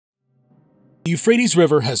The Euphrates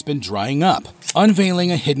River has been drying up,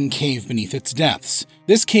 unveiling a hidden cave beneath its depths.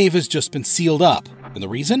 This cave has just been sealed up, and the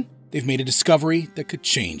reason? They've made a discovery that could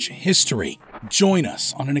change history. Join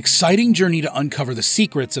us on an exciting journey to uncover the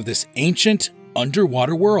secrets of this ancient,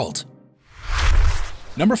 underwater world.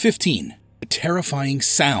 Number 15. The terrifying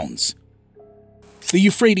sounds. The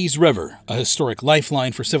Euphrates River, a historic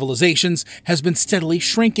lifeline for civilizations, has been steadily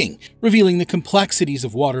shrinking, revealing the complexities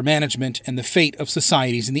of water management and the fate of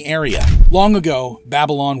societies in the area. Long ago,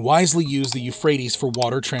 Babylon wisely used the Euphrates for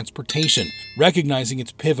water transportation, recognizing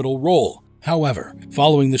its pivotal role. However,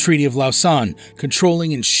 following the Treaty of Lausanne,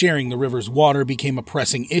 controlling and sharing the river's water became a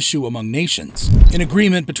pressing issue among nations. An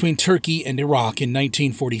agreement between Turkey and Iraq in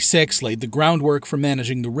 1946 laid the groundwork for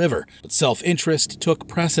managing the river, but self-interest took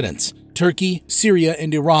precedence. Turkey, Syria,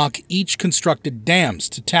 and Iraq each constructed dams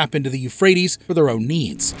to tap into the Euphrates for their own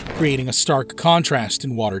needs, creating a stark contrast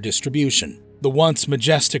in water distribution. The once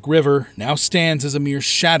majestic river now stands as a mere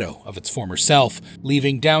shadow of its former self,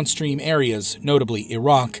 leaving downstream areas, notably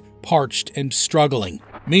Iraq, parched and struggling.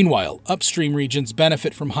 Meanwhile, upstream regions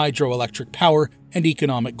benefit from hydroelectric power and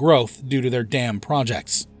economic growth due to their dam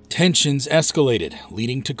projects. Tensions escalated,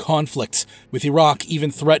 leading to conflicts, with Iraq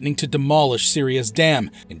even threatening to demolish Syria's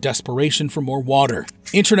dam in desperation for more water.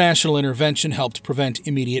 International intervention helped prevent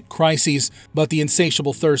immediate crises, but the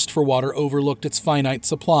insatiable thirst for water overlooked its finite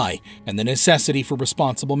supply and the necessity for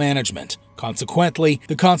responsible management. Consequently,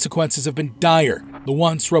 the consequences have been dire. The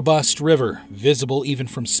once robust river, visible even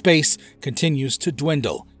from space, continues to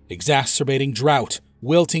dwindle, exacerbating drought,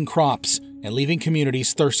 wilting crops, and leaving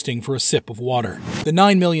communities thirsting for a sip of water. The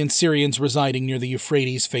 9 million Syrians residing near the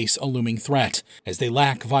Euphrates face a looming threat, as they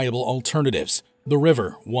lack viable alternatives. The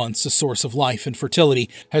river, once a source of life and fertility,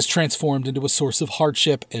 has transformed into a source of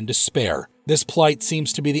hardship and despair. This plight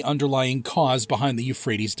seems to be the underlying cause behind the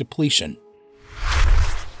Euphrates depletion.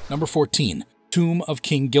 Number 14. Tomb of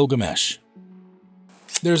King Gilgamesh.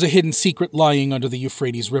 There's a hidden secret lying under the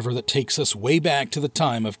Euphrates River that takes us way back to the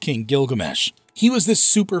time of King Gilgamesh. He was this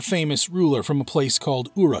super famous ruler from a place called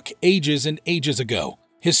Uruk ages and ages ago.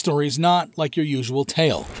 His story's not like your usual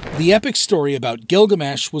tale. The epic story about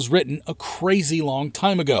Gilgamesh was written a crazy long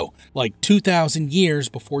time ago, like 2,000 years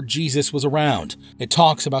before Jesus was around. It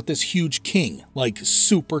talks about this huge king, like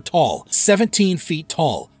super tall, 17 feet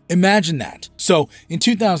tall. Imagine that. So, in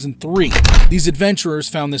 2003, these adventurers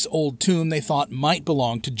found this old tomb they thought might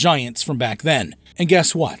belong to giants from back then. And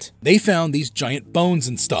guess what? They found these giant bones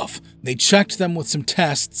and stuff. They checked them with some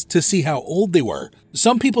tests to see how old they were.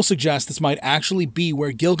 Some people suggest this might actually be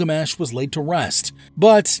where Gilgamesh was laid to rest,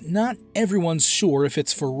 but not everyone's sure if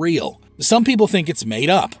it's for real. Some people think it's made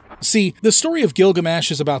up. See, the story of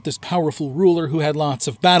Gilgamesh is about this powerful ruler who had lots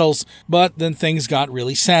of battles, but then things got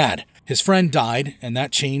really sad. His friend died, and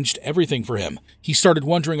that changed everything for him. He started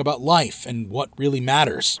wondering about life and what really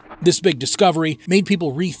matters. This big discovery made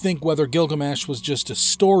people rethink whether Gilgamesh was just a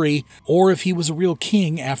story or if he was a real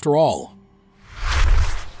king after all.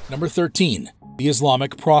 Number 13. The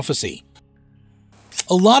Islamic Prophecy.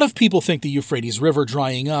 A lot of people think the Euphrates River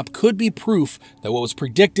drying up could be proof that what was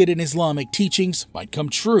predicted in Islamic teachings might come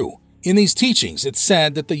true. In these teachings, it's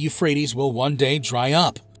said that the Euphrates will one day dry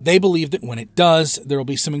up. They believe that when it does, there will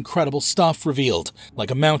be some incredible stuff revealed, like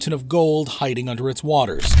a mountain of gold hiding under its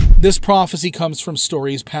waters. This prophecy comes from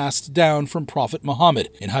stories passed down from Prophet Muhammad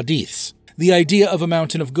in hadiths. The idea of a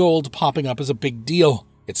mountain of gold popping up is a big deal.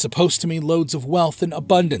 It's supposed to mean loads of wealth and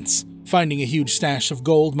abundance. Finding a huge stash of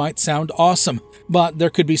gold might sound awesome, but there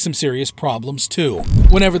could be some serious problems too.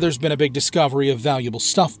 Whenever there's been a big discovery of valuable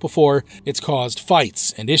stuff before, it's caused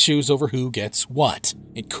fights and issues over who gets what.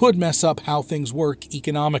 It could mess up how things work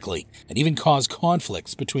economically, and even cause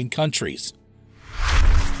conflicts between countries.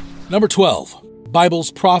 Number 12.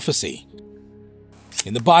 Bible's Prophecy.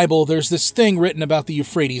 In the Bible, there's this thing written about the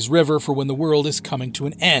Euphrates River for when the world is coming to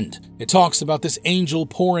an end. It talks about this angel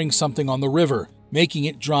pouring something on the river, making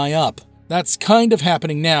it dry up. That's kind of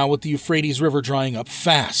happening now with the Euphrates River drying up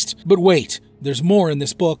fast. But wait, there's more in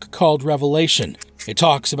this book called Revelation. It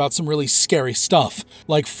talks about some really scary stuff,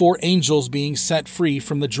 like 4 angels being set free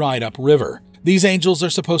from the dried up river. These angels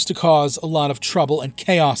are supposed to cause a lot of trouble and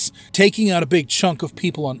chaos, taking out a big chunk of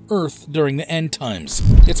people on Earth during the end times.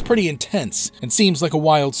 It's pretty intense and seems like a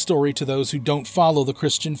wild story to those who don't follow the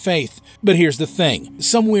Christian faith. But here's the thing.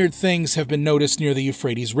 Some weird things have been noticed near the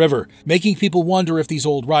Euphrates River, making people wonder if these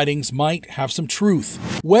old writings might have some truth.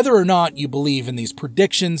 Whether or not you believe in these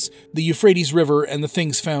predictions, the Euphrates River and the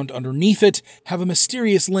things found underneath it have a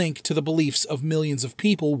mysterious link to the beliefs of millions of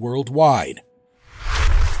people worldwide.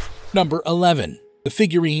 Number 11. The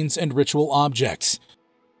Figurines and Ritual Objects.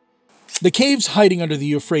 The caves hiding under the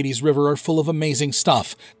Euphrates River are full of amazing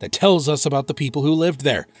stuff that tells us about the people who lived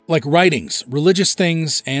there, like writings, religious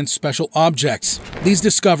things, and special objects. These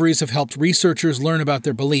discoveries have helped researchers learn about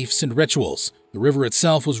their beliefs and rituals. The river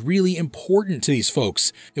itself was really important to these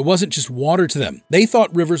folks. It wasn't just water to them. They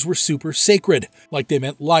thought rivers were super sacred, like they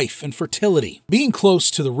meant life and fertility. Being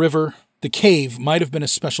close to the river, the cave might have been a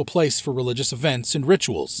special place for religious events and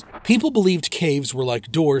rituals. People believed caves were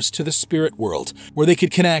like doors to the spirit world, where they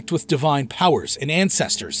could connect with divine powers and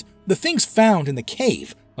ancestors. The things found in the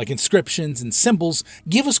cave, like inscriptions and symbols,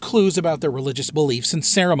 give us clues about their religious beliefs and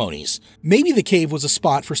ceremonies. Maybe the cave was a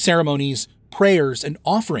spot for ceremonies, prayers, and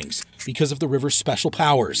offerings because of the river's special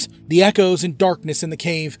powers. The echoes and darkness in the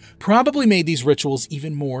cave probably made these rituals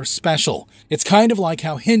even more special. It's kind of like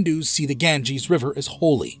how Hindus see the Ganges River as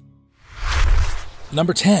holy.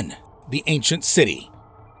 Number 10. The Ancient City.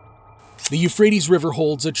 The Euphrates River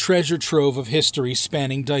holds a treasure trove of history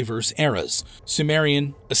spanning diverse eras: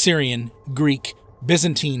 Sumerian, Assyrian, Greek,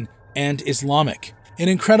 Byzantine, and Islamic. An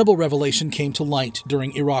incredible revelation came to light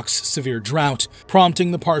during Iraq's severe drought,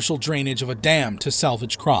 prompting the partial drainage of a dam to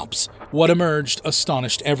salvage crops. What emerged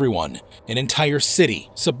astonished everyone. An entire city,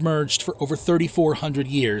 submerged for over 3,400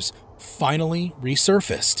 years, finally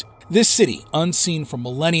resurfaced. This city, unseen for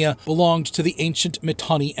millennia, belonged to the ancient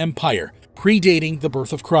Mitanni Empire, predating the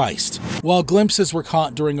birth of Christ. While glimpses were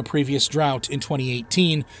caught during a previous drought in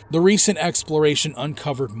 2018, the recent exploration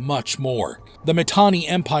uncovered much more. The Mitanni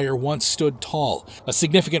Empire once stood tall, a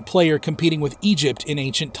significant player competing with Egypt in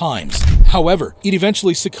ancient times. However, it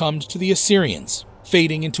eventually succumbed to the Assyrians,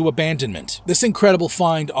 fading into abandonment. This incredible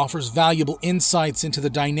find offers valuable insights into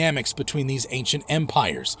the dynamics between these ancient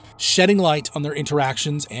empires, shedding light on their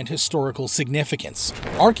interactions and historical significance.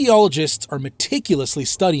 Archaeologists are meticulously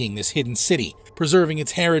studying this hidden city, preserving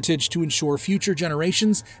its heritage to ensure future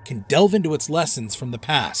generations can delve into its lessons from the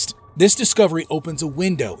past. This discovery opens a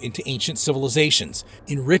window into ancient civilizations,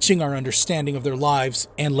 enriching our understanding of their lives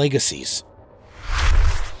and legacies.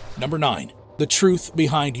 Number 9. The truth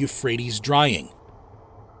behind Euphrates drying.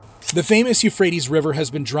 The famous Euphrates River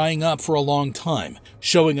has been drying up for a long time,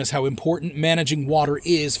 showing us how important managing water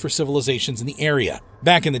is for civilizations in the area.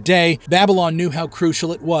 Back in the day, Babylon knew how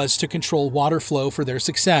crucial it was to control water flow for their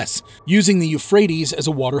success, using the Euphrates as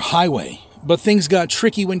a water highway. But things got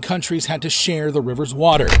tricky when countries had to share the river's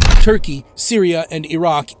water. Turkey, Syria, and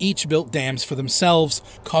Iraq each built dams for themselves,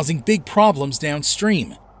 causing big problems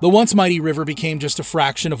downstream. The once mighty river became just a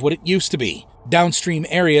fraction of what it used to be. Downstream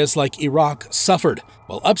areas like Iraq suffered,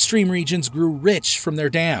 while upstream regions grew rich from their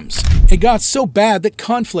dams. It got so bad that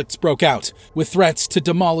conflicts broke out, with threats to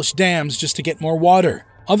demolish dams just to get more water.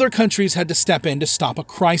 Other countries had to step in to stop a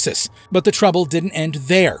crisis, but the trouble didn't end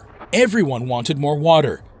there. Everyone wanted more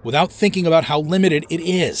water, without thinking about how limited it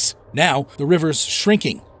is. Now, the river's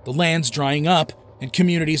shrinking, the land's drying up, and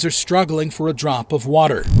communities are struggling for a drop of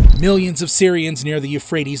water. Millions of Syrians near the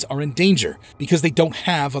Euphrates are in danger because they don't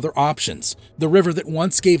have other options. The river that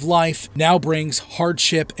once gave life now brings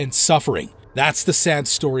hardship and suffering. That's the sad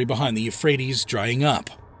story behind the Euphrates drying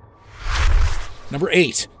up. Number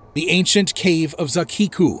 8. The Ancient Cave of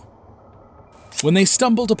Zakiku. When they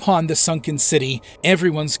stumbled upon the sunken city,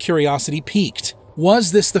 everyone's curiosity piqued.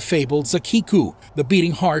 Was this the fabled Zakiku, the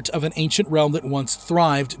beating heart of an ancient realm that once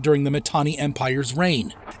thrived during the Mitanni Empire's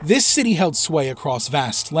reign? This city held sway across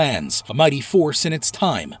vast lands, a mighty force in its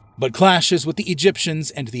time. But clashes with the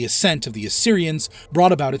Egyptians and the ascent of the Assyrians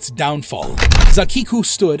brought about its downfall. Zakiku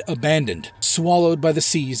stood abandoned, swallowed by the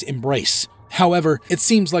sea's embrace. However, it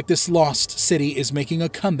seems like this lost city is making a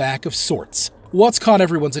comeback of sorts. What's caught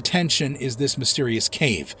everyone's attention is this mysterious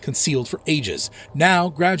cave, concealed for ages, now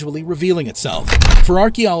gradually revealing itself. For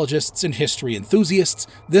archaeologists and history enthusiasts,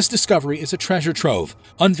 this discovery is a treasure trove,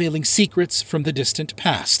 unveiling secrets from the distant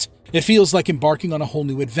past. It feels like embarking on a whole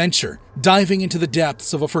new adventure, diving into the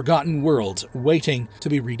depths of a forgotten world, waiting to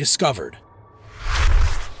be rediscovered.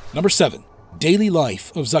 Number 7. Daily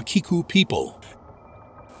life of Zakiku people.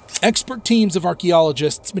 Expert teams of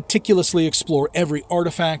archaeologists meticulously explore every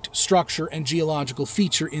artifact, structure, and geological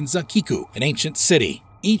feature in Zakiku, an ancient city.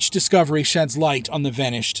 Each discovery sheds light on the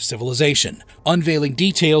vanished civilization, unveiling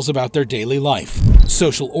details about their daily life,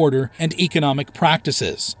 social order, and economic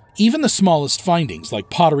practices. Even the smallest findings,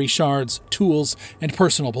 like pottery shards, tools, and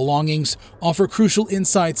personal belongings, offer crucial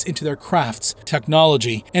insights into their crafts,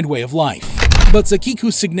 technology, and way of life. But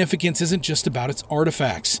Zakiku's significance isn't just about its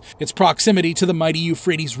artifacts. Its proximity to the mighty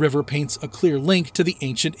Euphrates River paints a clear link to the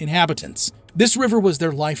ancient inhabitants. This river was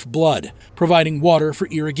their lifeblood, providing water for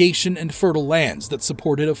irrigation and fertile lands that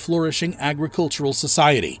supported a flourishing agricultural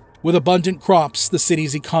society. With abundant crops, the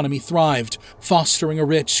city's economy thrived, fostering a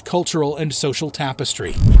rich cultural and social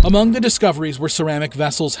tapestry. Among the discoveries were ceramic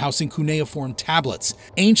vessels housing cuneiform tablets,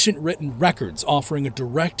 ancient written records offering a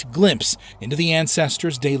direct glimpse into the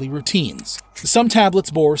ancestors' daily routines. Some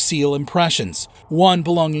tablets bore seal impressions, one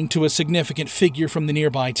belonging to a significant figure from the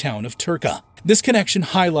nearby town of Turka. This connection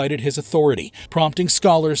highlighted his authority, prompting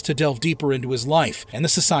scholars to delve deeper into his life and the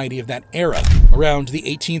society of that era, around the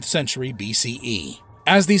 18th century BCE.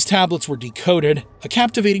 As these tablets were decoded, a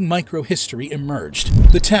captivating microhistory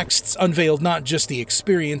emerged. The texts unveiled not just the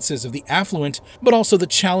experiences of the affluent, but also the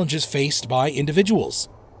challenges faced by individuals.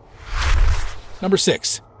 Number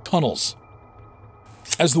 6. Tunnels.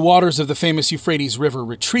 As the waters of the famous Euphrates River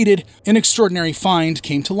retreated, an extraordinary find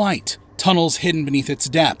came to light. Tunnels hidden beneath its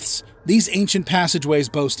depths. These ancient passageways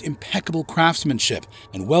boast impeccable craftsmanship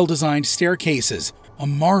and well-designed staircases, a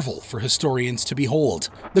marvel for historians to behold.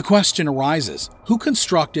 The question arises, who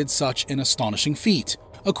constructed such an astonishing feat?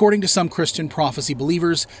 According to some Christian prophecy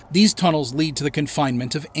believers, these tunnels lead to the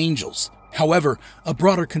confinement of angels. However, a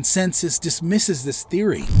broader consensus dismisses this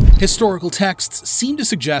theory. Historical texts seem to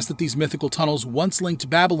suggest that these mythical tunnels once linked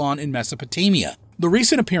Babylon and Mesopotamia. The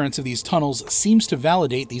recent appearance of these tunnels seems to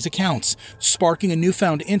validate these accounts, sparking a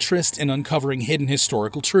newfound interest in uncovering hidden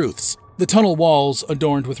historical truths. The tunnel walls,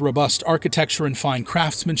 adorned with robust architecture and fine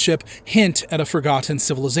craftsmanship, hint at a forgotten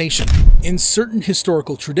civilization. In certain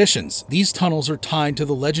historical traditions, these tunnels are tied to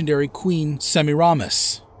the legendary Queen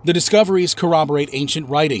Semiramis. The discoveries corroborate ancient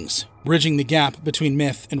writings, bridging the gap between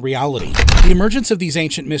myth and reality. The emergence of these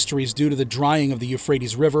ancient mysteries due to the drying of the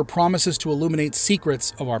Euphrates River promises to illuminate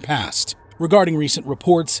secrets of our past. Regarding recent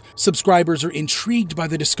reports, subscribers are intrigued by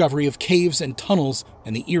the discovery of caves and tunnels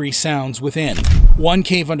and the eerie sounds within. One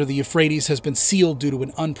cave under the Euphrates has been sealed due to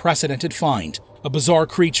an unprecedented find, a bizarre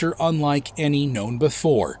creature unlike any known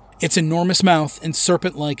before. Its enormous mouth and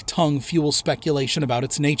serpent-like tongue fuel speculation about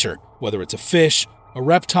its nature, whether it's a fish, a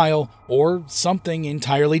reptile, or something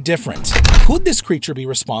entirely different. Could this creature be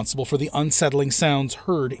responsible for the unsettling sounds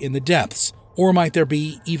heard in the depths? Or might there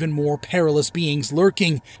be even more perilous beings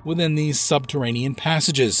lurking within these subterranean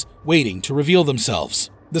passages, waiting to reveal themselves?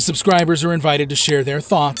 The subscribers are invited to share their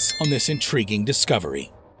thoughts on this intriguing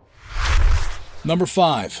discovery. Number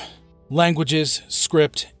 5. Languages,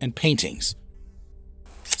 script, and paintings.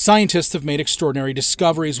 Scientists have made extraordinary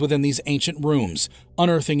discoveries within these ancient rooms,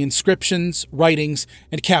 unearthing inscriptions, writings,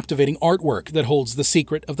 and captivating artwork that holds the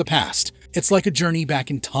secret of the past. It's like a journey back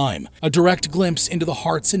in time, a direct glimpse into the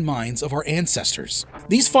hearts and minds of our ancestors.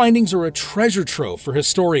 These findings are a treasure trove for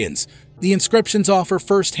historians. The inscriptions offer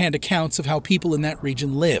first-hand accounts of how people in that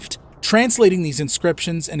region lived. Translating these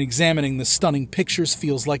inscriptions and examining the stunning pictures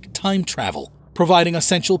feels like time travel, providing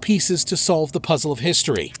essential pieces to solve the puzzle of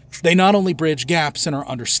history. They not only bridge gaps in our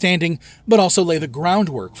understanding, but also lay the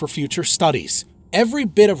groundwork for future studies. Every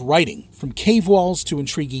bit of writing, from cave walls to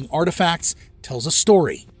intriguing artifacts, tells a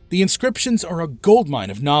story. The inscriptions are a goldmine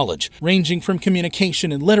of knowledge, ranging from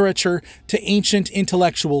communication and literature to ancient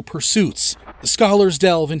intellectual pursuits. The scholars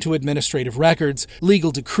delve into administrative records,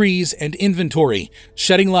 legal decrees, and inventory,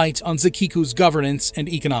 shedding light on Zakiku's governance and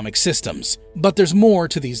economic systems. But there's more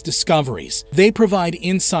to these discoveries. They provide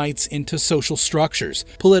insights into social structures,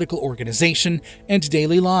 political organization, and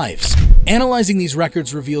daily lives. Analyzing these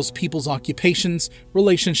records reveals people's occupations,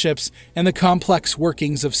 relationships, and the complex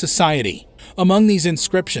workings of society. Among these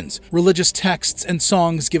inscriptions, religious texts and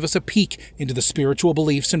songs give us a peek into the spiritual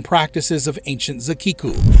beliefs and practices of ancient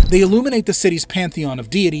Zakiku. They illuminate the city's pantheon of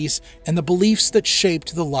deities and the beliefs that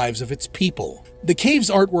shaped the lives of its people. The cave's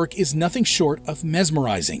artwork is nothing short of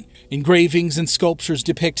mesmerizing. Engravings and sculptures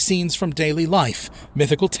depict scenes from daily life,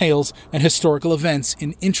 mythical tales, and historical events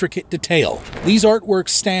in intricate detail. These artworks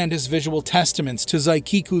stand as visual testaments to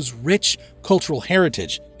Zakiku's rich cultural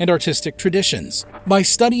heritage and artistic traditions. By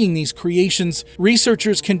studying these creations,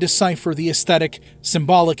 researchers can decipher the aesthetic,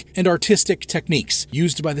 symbolic, and artistic techniques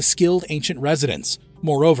used by the skilled ancient residents.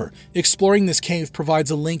 Moreover, exploring this cave provides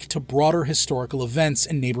a link to broader historical events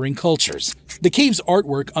and neighboring cultures. The cave's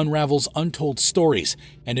artwork unravels untold stories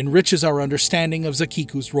and enriches our understanding of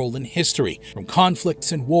Zakiku's role in history, from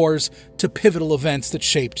conflicts and wars to pivotal events that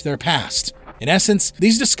shaped their past. In essence,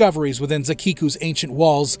 these discoveries within Zakiku's ancient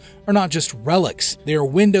walls are not just relics, they are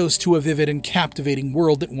windows to a vivid and captivating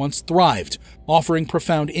world that once thrived, offering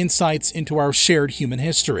profound insights into our shared human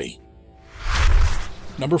history.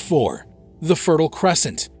 Number 4. The Fertile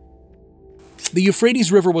Crescent. The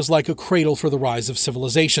Euphrates River was like a cradle for the rise of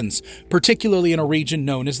civilizations, particularly in a region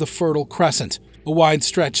known as the Fertile Crescent, a wide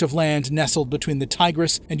stretch of land nestled between the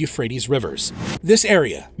Tigris and Euphrates rivers. This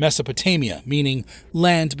area, Mesopotamia, meaning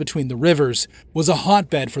land between the rivers, was a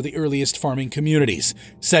hotbed for the earliest farming communities,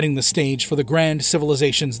 setting the stage for the grand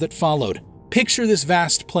civilizations that followed. Picture this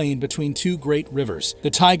vast plain between two great rivers, the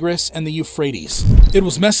Tigris and the Euphrates. It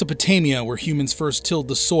was Mesopotamia where humans first tilled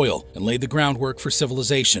the soil and laid the groundwork for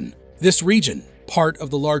civilization. This region, part of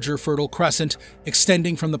the larger Fertile Crescent,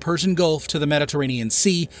 extending from the Persian Gulf to the Mediterranean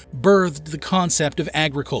Sea, birthed the concept of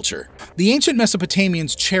agriculture. The ancient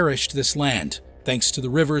Mesopotamians cherished this land, thanks to the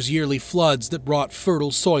river's yearly floods that brought fertile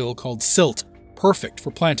soil called silt, perfect for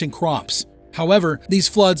planting crops. However, these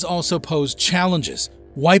floods also posed challenges,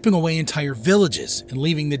 wiping away entire villages and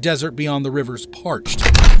leaving the desert beyond the rivers parched.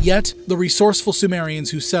 Yet, the resourceful Sumerians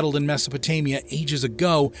who settled in Mesopotamia ages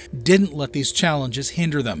ago didn't let these challenges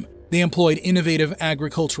hinder them. They employed innovative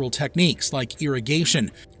agricultural techniques like irrigation,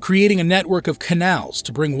 creating a network of canals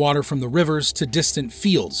to bring water from the rivers to distant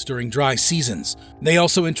fields during dry seasons. They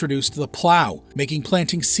also introduced the plow, making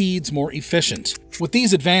planting seeds more efficient. With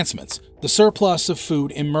these advancements, the surplus of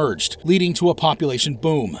food emerged, leading to a population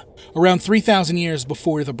boom. Around 3,000 years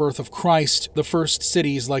before the birth of Christ, the first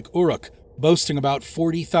cities like Uruk, boasting about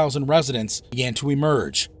 40,000 residents, began to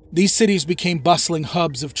emerge. These cities became bustling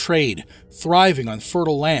hubs of trade, thriving on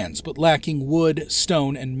fertile lands but lacking wood,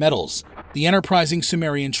 stone, and metals. The enterprising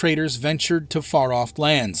Sumerian traders ventured to far-off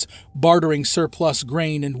lands, bartering surplus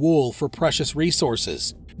grain and wool for precious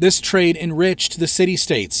resources. This trade enriched the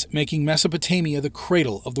city-states, making Mesopotamia the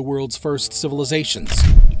cradle of the world's first civilizations.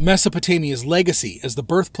 Mesopotamia's legacy as the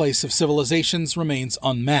birthplace of civilizations remains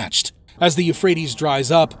unmatched. As the Euphrates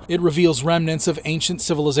dries up, it reveals remnants of ancient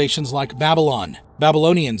civilizations like Babylon.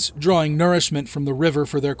 Babylonians, drawing nourishment from the river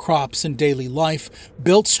for their crops and daily life,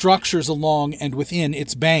 built structures along and within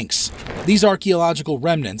its banks. These archaeological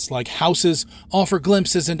remnants, like houses, offer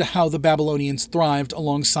glimpses into how the Babylonians thrived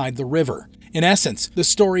alongside the river. In essence, the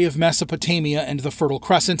story of Mesopotamia and the Fertile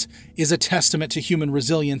Crescent is a testament to human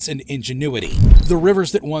resilience and ingenuity. The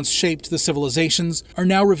rivers that once shaped the civilizations are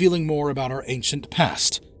now revealing more about our ancient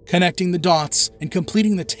past, connecting the dots and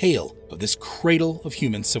completing the tale of this cradle of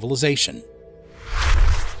human civilization.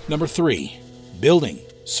 Number 3. Building,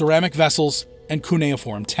 ceramic vessels, and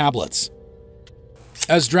cuneiform tablets.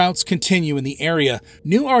 As droughts continue in the area,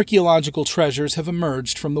 new archaeological treasures have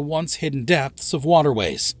emerged from the once hidden depths of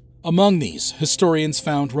waterways. Among these, historians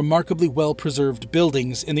found remarkably well-preserved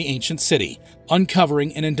buildings in the ancient city,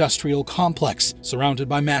 uncovering an industrial complex surrounded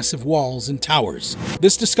by massive walls and towers.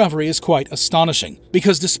 This discovery is quite astonishing,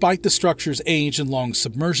 because despite the structure's age and long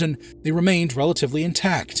submersion, they remained relatively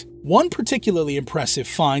intact. One particularly impressive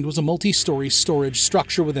find was a multi-story storage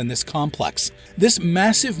structure within this complex. This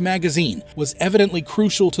massive magazine was evidently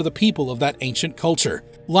crucial to the people of that ancient culture,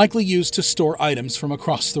 likely used to store items from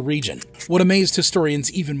across the region. What amazed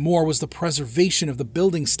historians even more was the preservation of the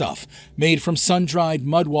building stuff, made from sun-dried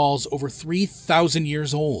mud walls over 3,000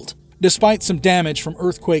 years old. Despite some damage from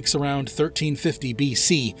earthquakes around 1350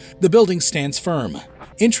 BC, the building stands firm.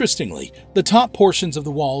 Interestingly, the top portions of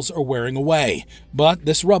the walls are wearing away, but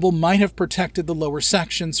this rubble might have protected the lower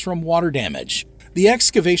sections from water damage. The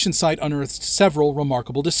excavation site unearthed several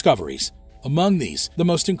remarkable discoveries. Among these, the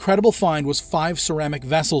most incredible find was 5 ceramic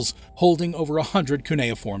vessels holding over 100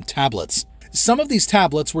 cuneiform tablets. Some of these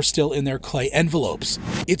tablets were still in their clay envelopes.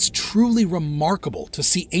 It's truly remarkable to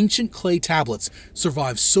see ancient clay tablets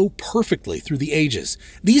survive so perfectly through the ages.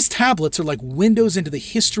 These tablets are like windows into the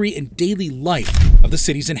history and daily life of the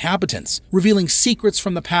city's inhabitants, revealing secrets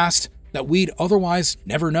from the past that we'd otherwise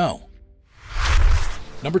never know.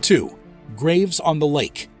 Number 2. Graves on the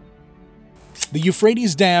lake. The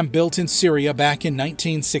Euphrates Dam, built in Syria back in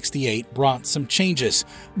 1968, brought some changes,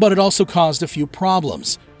 but it also caused a few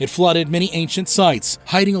problems. It flooded many ancient sites,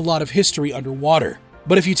 hiding a lot of history underwater.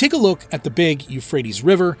 But if you take a look at the big Euphrates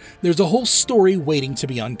River, there's a whole story waiting to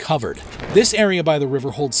be uncovered. This area by the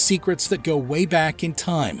river holds secrets that go way back in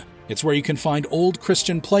time. It's where you can find old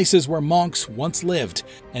Christian places where monks once lived,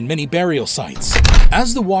 and many burial sites.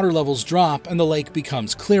 As the water levels drop and the lake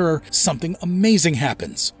becomes clearer, something amazing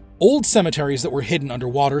happens. Old cemeteries that were hidden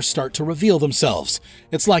underwater start to reveal themselves.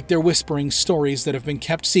 It's like they're whispering stories that have been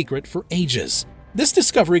kept secret for ages. This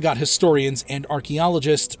discovery got historians and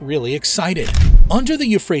archaeologists really excited. Under the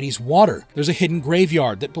Euphrates water, there's a hidden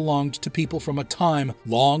graveyard that belonged to people from a time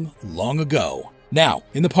long, long ago. Now,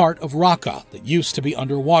 in the part of Raqqa that used to be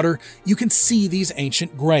underwater, you can see these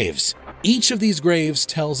ancient graves. Each of these graves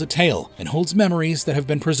tells a tale and holds memories that have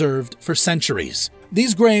been preserved for centuries.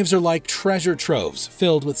 These graves are like treasure troves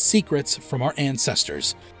filled with secrets from our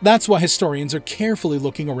ancestors. That's why historians are carefully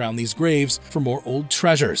looking around these graves for more old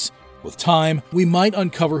treasures. With time, we might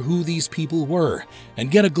uncover who these people were and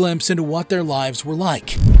get a glimpse into what their lives were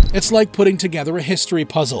like. It's like putting together a history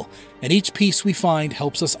puzzle, and each piece we find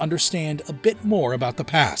helps us understand a bit more about the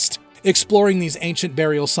past. Exploring these ancient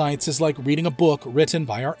burial sites is like reading a book written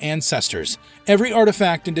by our ancestors. Every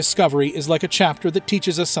artifact and discovery is like a chapter that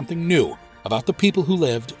teaches us something new about the people who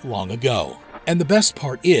lived long ago. And the best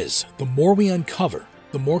part is, the more we uncover,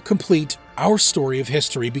 the more complete our story of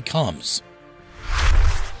history becomes.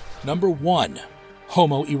 Number 1.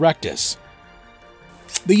 Homo erectus.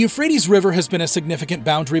 The Euphrates River has been a significant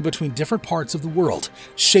boundary between different parts of the world,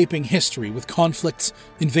 shaping history with conflicts,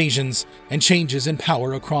 invasions, and changes in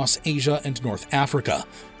power across Asia and North Africa.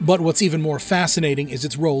 But what's even more fascinating is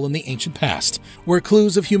its role in the ancient past, where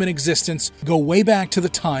clues of human existence go way back to the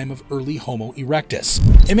time of early Homo erectus.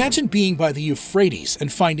 Imagine being by the Euphrates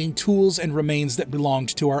and finding tools and remains that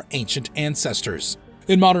belonged to our ancient ancestors.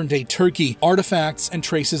 In modern-day Turkey, artifacts and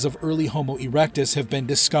traces of early Homo erectus have been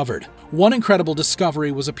discovered. One incredible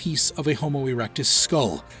discovery was a piece of a Homo erectus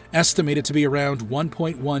skull, estimated to be around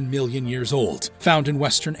 1.1 million years old, found in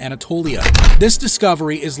western Anatolia. This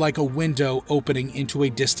discovery is like a window opening into a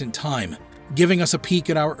distant time, giving us a peek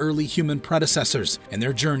at our early human predecessors and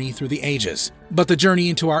their journey through the ages. But the journey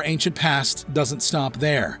into our ancient past doesn't stop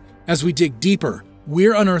there. As we dig deeper,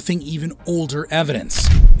 we're unearthing even older evidence.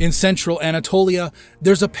 In central Anatolia,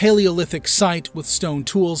 there's a Paleolithic site with stone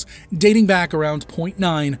tools dating back around 0.9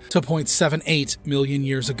 to 0.78 million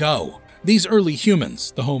years ago. These early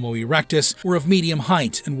humans, the Homo erectus, were of medium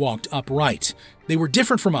height and walked upright. They were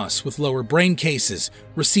different from us with lower brain cases,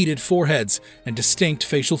 receded foreheads, and distinct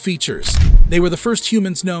facial features. They were the first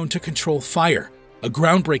humans known to control fire, a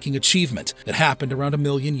groundbreaking achievement that happened around 1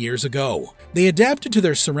 million years ago. They adapted to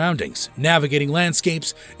their surroundings, navigating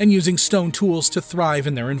landscapes and using stone tools to thrive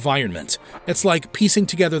in their environment. It's like piecing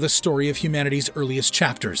together the story of humanity's earliest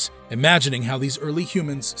chapters, imagining how these early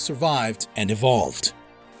humans survived and evolved.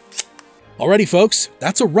 Alrighty folks,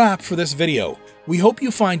 that's a wrap for this video. We hope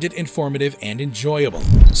you find it informative and enjoyable.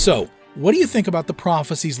 So, what do you think about the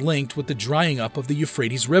prophecies linked with the drying up of the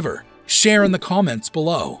Euphrates River? Share in the comments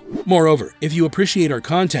below. Moreover, if you appreciate our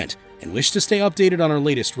content and wish to stay updated on our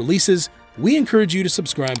latest releases, we encourage you to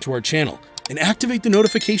subscribe to our channel and activate the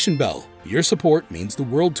notification bell. Your support means the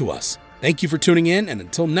world to us. Thank you for tuning in, and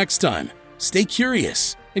until next time, stay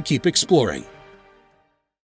curious and keep exploring.